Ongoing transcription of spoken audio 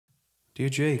Dear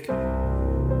Jake, it's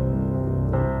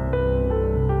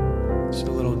a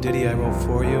little ditty I wrote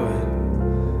for you.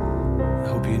 I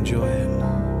hope you enjoy it.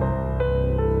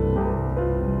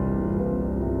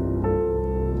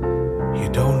 You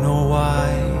don't know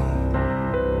why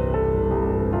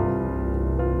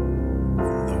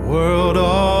the world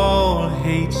all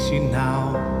hates you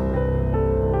now.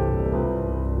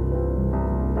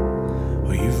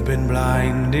 Well, you've been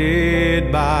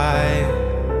blinded by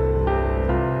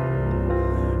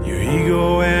your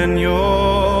ego and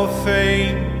your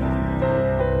fame.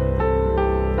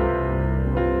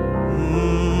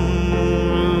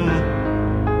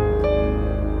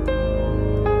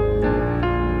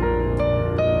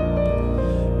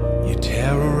 You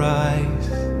terrorize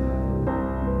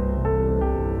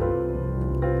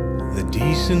the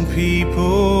decent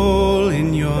people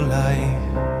in your life.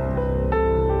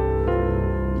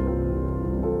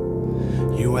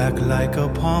 You act like a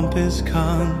pompous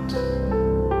cunt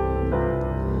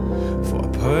for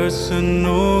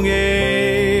personal gain.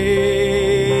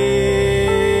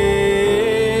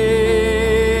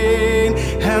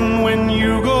 And when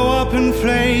you go up in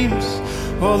flames,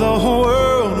 well, the whole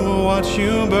world will watch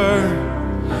you burn.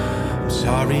 I'm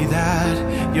sorry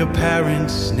that your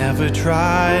parents never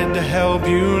tried to help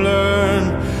you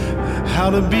learn how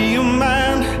to be a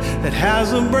man that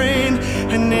has a brain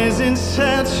and isn't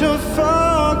such a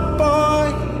fuck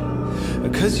boy.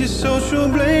 Because your social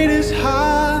blade is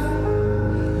hot.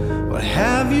 But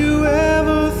have you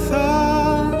ever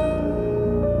thought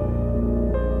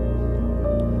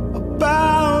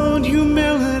about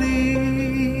humility?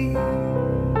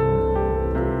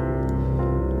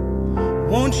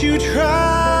 Won't you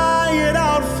try it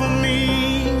out for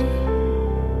me?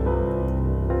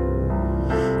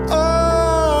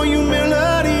 Oh,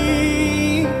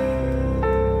 humility.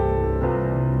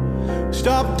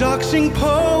 Stop doxing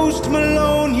Post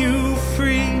Malone, you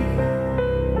free.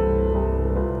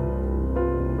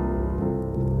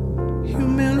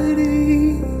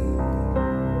 Humility.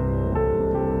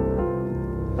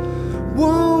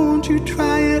 Won't you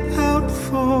try it out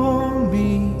for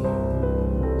me?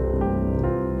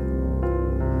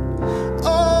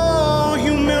 Oh,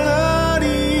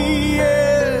 humility,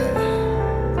 yeah.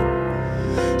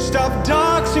 Stop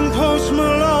doxing Post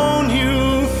Malone,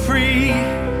 you free.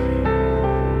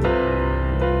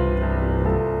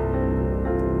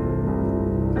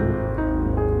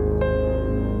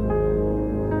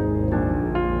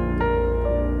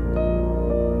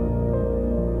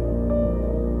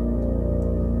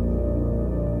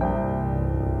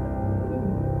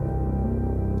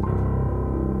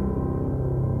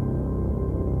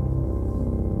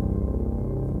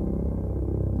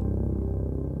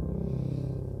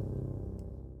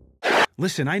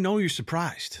 Listen, I know you're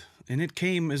surprised, and it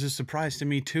came as a surprise to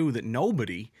me too that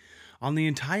nobody on the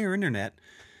entire internet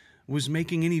was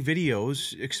making any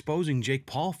videos exposing Jake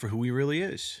Paul for who he really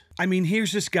is. I mean,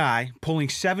 here's this guy pulling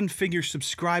 7-figure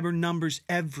subscriber numbers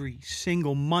every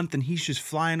single month, and he's just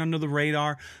flying under the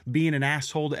radar, being an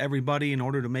asshole to everybody in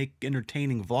order to make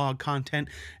entertaining vlog content,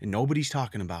 and nobody's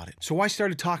talking about it. So I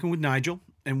started talking with Nigel,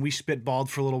 and we spitballed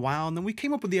for a little while, and then we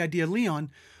came up with the idea,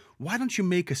 Leon, why don't you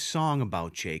make a song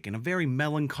about Jake in a very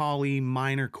melancholy,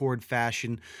 minor chord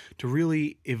fashion to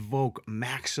really evoke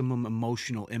maximum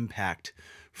emotional impact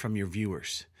from your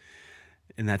viewers?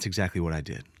 And that's exactly what I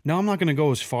did. Now, I'm not going to go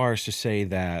as far as to say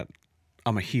that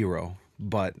I'm a hero,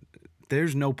 but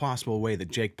there's no possible way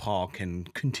that Jake Paul can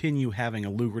continue having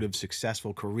a lucrative,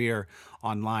 successful career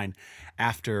online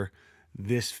after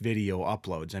this video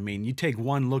uploads. I mean, you take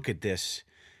one look at this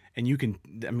and you can,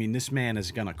 I mean, this man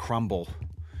is going to crumble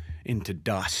into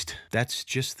dust. That's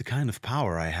just the kind of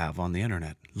power I have on the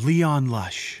internet. Leon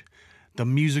Lush, the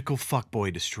musical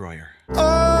fuckboy destroyer.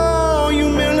 Oh,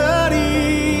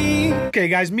 humility. Okay,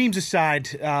 guys, memes aside,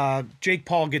 Jake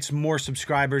Paul gets more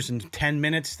subscribers in 10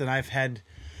 minutes than I've had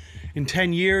in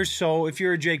 10 years. So if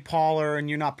you're a Jake Pauler and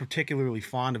you're not particularly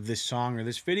fond of this song or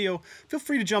this video, feel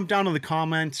free to jump down to the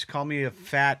comments, call me a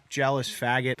fat, jealous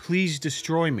faggot. Please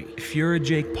destroy me. If you're a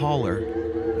Jake Pauler,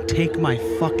 take my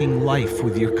fucking life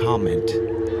with your comment.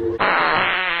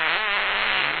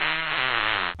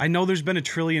 I know there's been a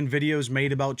trillion videos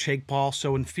made about Jake Paul,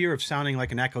 so in fear of sounding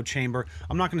like an echo chamber,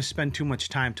 I'm not going to spend too much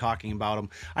time talking about him.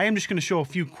 I am just going to show a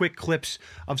few quick clips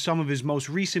of some of his most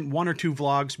recent 1 or 2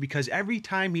 vlogs, because every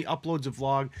time he uploads a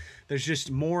vlog, there's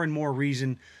just more and more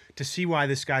reason to see why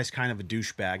this guy's kind of a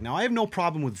douchebag. Now, I have no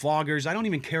problem with vloggers. I don't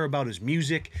even care about his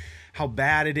music, how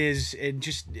bad it is. It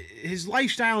just, his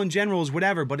lifestyle in general is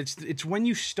whatever, but it's when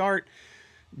you start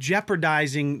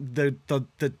jeopardizing the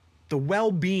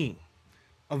well-being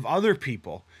of other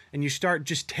people and you start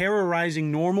just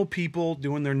terrorizing normal people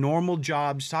doing their normal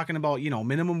jobs, talking about, you know,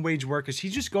 minimum wage workers.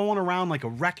 He's just going around like a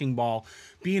wrecking ball,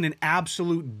 being an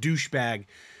absolute douchebag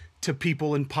to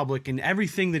people in public, and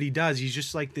everything that he does, he's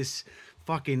just like this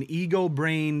fucking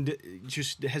ego-brained,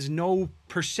 just has no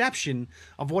perception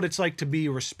of what it's like to be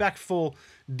a respectful,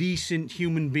 decent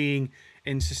human being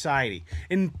in society.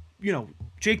 And, you know,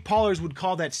 Jake Paulers would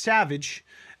call that savage.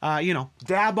 You know,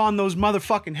 dab on those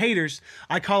motherfucking haters.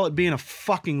 I call it being a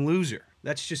fucking loser.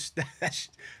 That's just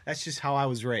how I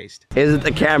was raised. Is it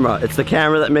the camera? It's the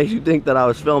camera that makes you think that I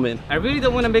was filming. I really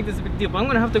don't want to make this a big deal, but I'm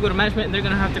gonna have to go to management and they're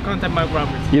gonna have to contact Mike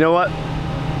Roberts. You know what?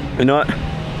 You know what?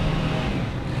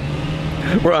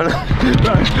 Run.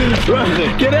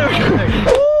 Run. Get out.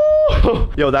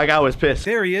 Yo, that guy was pissed.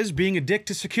 There he is, being a dick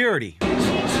to security.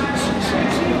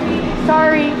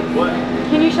 Sorry. What?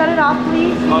 Can you shut it off,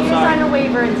 please? You need to sign a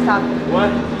waiver and stuff. What?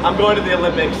 I'm going to the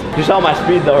Olympics. You saw my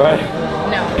speed though, right?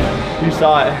 No. You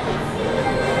saw it.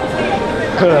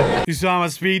 You saw my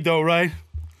speed though, right?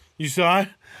 You saw it?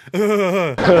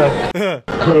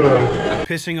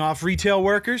 Pissing off retail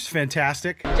workers,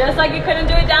 fantastic. Just like you couldn't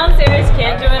do it downstairs,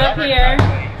 can't do it up here.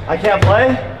 I can't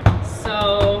play?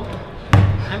 So,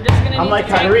 I'm just gonna I'm need like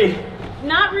to take... Kyrie.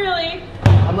 Not really.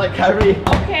 I'm like Kyrie.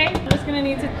 Okay, I'm just gonna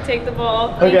need to take the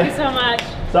ball. Thank you so much.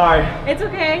 Sorry. It's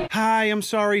okay. Hi, I'm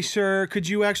sorry, sir. Could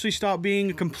you actually stop being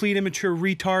a complete immature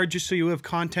retard just so you have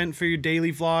content for your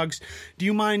daily vlogs? Do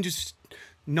you mind just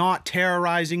not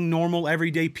terrorizing normal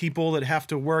everyday people that have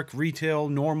to work retail,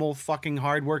 normal fucking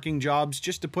hardworking jobs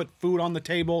just to put food on the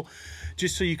table,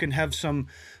 just so you can have some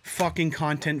fucking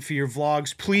content for your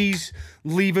vlogs? Please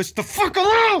leave us the fuck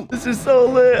alone! This is so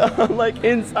lit. I'm like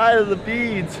inside of the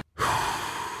beads.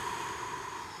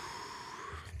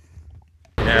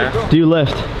 Yeah. Do you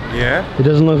lift? Yeah. It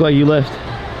doesn't look like you lift.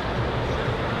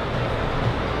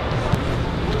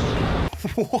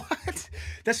 What?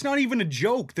 That's not even a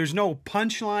joke. There's no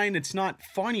punchline. It's not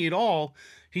funny at all.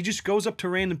 He just goes up to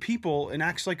random people and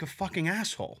acts like a fucking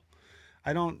asshole.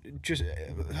 I don't just...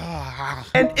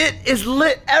 And it is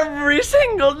lit every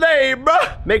single day,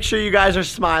 bruh. Make sure you guys are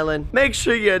smiling. Make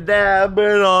sure you're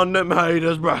dabbing on them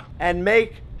haters, bruh. And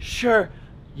make sure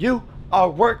you are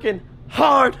working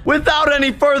hard. Without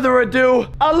any further ado,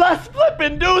 let's flip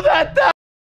and do that.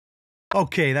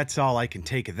 Okay, that's all I can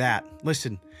take of that.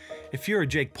 Listen, if you're a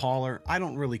Jake Pauler, I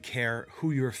don't really care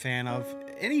who you're a fan of.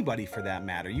 Anybody for that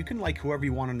matter. You can like whoever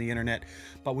you want on the internet.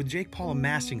 But with Jake Paul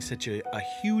amassing such a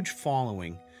huge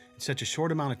following in such a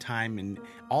short amount of time, and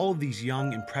all of these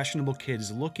young, impressionable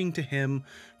kids looking to him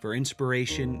for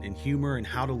inspiration and humor and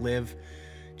how to live,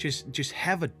 just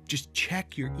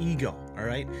check your ego, all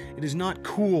right? It is not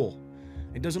cool.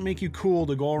 It doesn't make you cool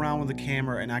to go around with a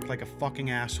camera and act like a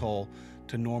fucking asshole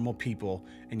to normal people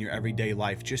in your everyday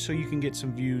life just so you can get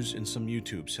some views and some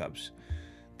YouTube subs.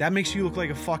 That makes you look like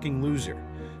a fucking loser.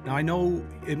 Now, I know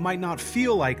it might not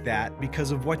feel like that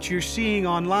because of what you're seeing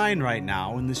online right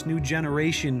now in this new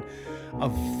generation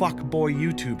of fuckboy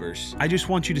YouTubers. I just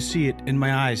want you to see it in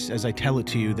my eyes as I tell it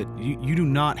to you that you do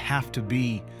not have to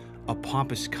be a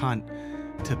pompous cunt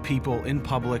to people in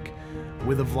public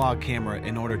with a vlog camera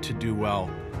in order to do well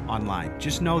online.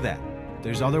 Just know that.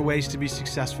 There's other ways to be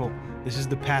successful. This is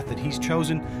the path that he's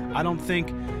chosen. I don't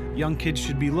think young kids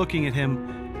should be looking at him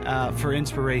for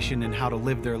inspiration and how to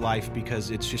live their life,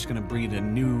 because it's just gonna breed a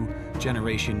new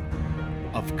generation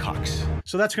of cucks.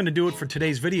 So that's gonna do it for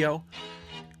today's video.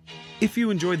 If you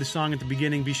enjoyed the song at the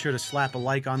beginning, be sure to slap a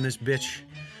like on this bitch.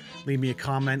 Leave me a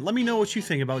comment. Let me know what you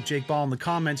think about Jake Paul in the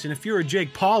comments. And if you're a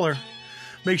Jake Pauler,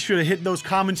 make sure to hit those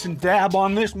comments and dab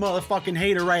on this motherfucking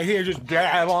hater right here. Just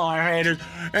dab on haters.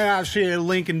 And I'll see a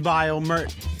link in bio.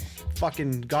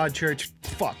 Fucking God Church.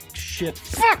 Fuck. Shit.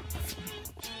 Fuck!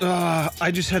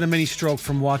 I just had a mini stroke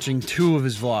from watching 2 of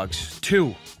his vlogs.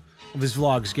 2 of his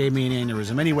vlogs gave me an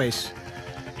aneurysm. Anyways,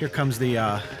 here comes the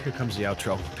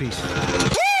outro. Peace.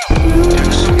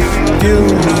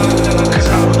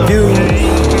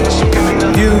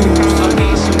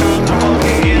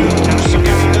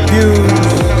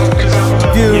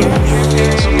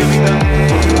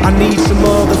 I need some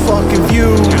motherfucking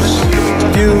views.